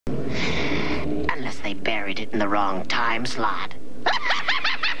buried it in the wrong time slot.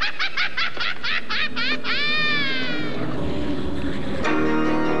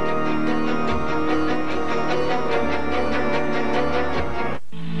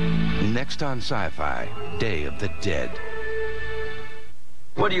 Next on Sci-Fi, Day of the Dead.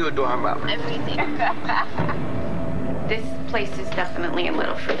 What are you adoring about? Everything. This place is definitely a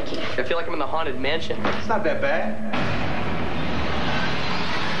little freaky. I feel like I'm in the haunted mansion. It's not that bad.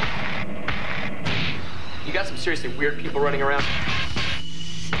 You got some seriously weird people running around.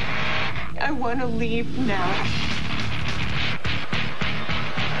 I want to leave now.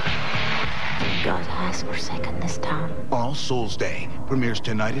 God has forsaken this town. All Souls Day premieres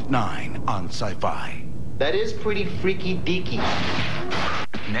tonight at 9 on Sci-Fi. That is pretty freaky deaky.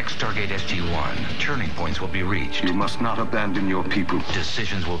 Next Stargate SG-1, turning points will be reached. You must not abandon your people.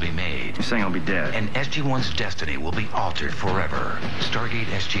 Decisions will be made. You're saying I'll be dead? And SG-1's destiny will be altered forever. Stargate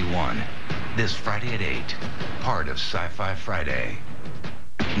SG-1, this Friday at 8, part of Sci-Fi Friday.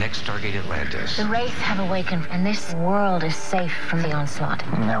 Next Stargate Atlantis. The Wraith have awakened, and this world is safe from the onslaught.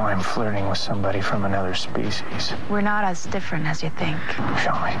 Now I'm flirting with somebody from another species. We're not as different as you think.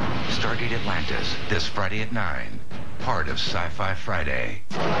 Show me. Stargate Atlantis, this Friday at 9, part of Sci-Fi Friday.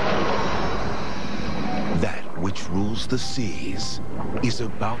 That which rules the seas is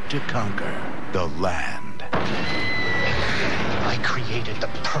about to conquer the land. I created the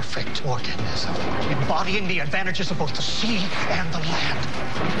perfect organism, embodying the advantages of both the sea and the land.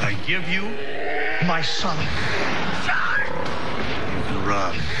 I give you my son. You can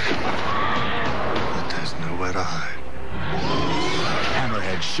run, but there's nowhere to hide.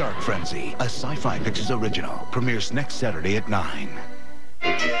 Hammerhead Shark Frenzy, a Sci-Fi Pictures original, premieres next Saturday at 9.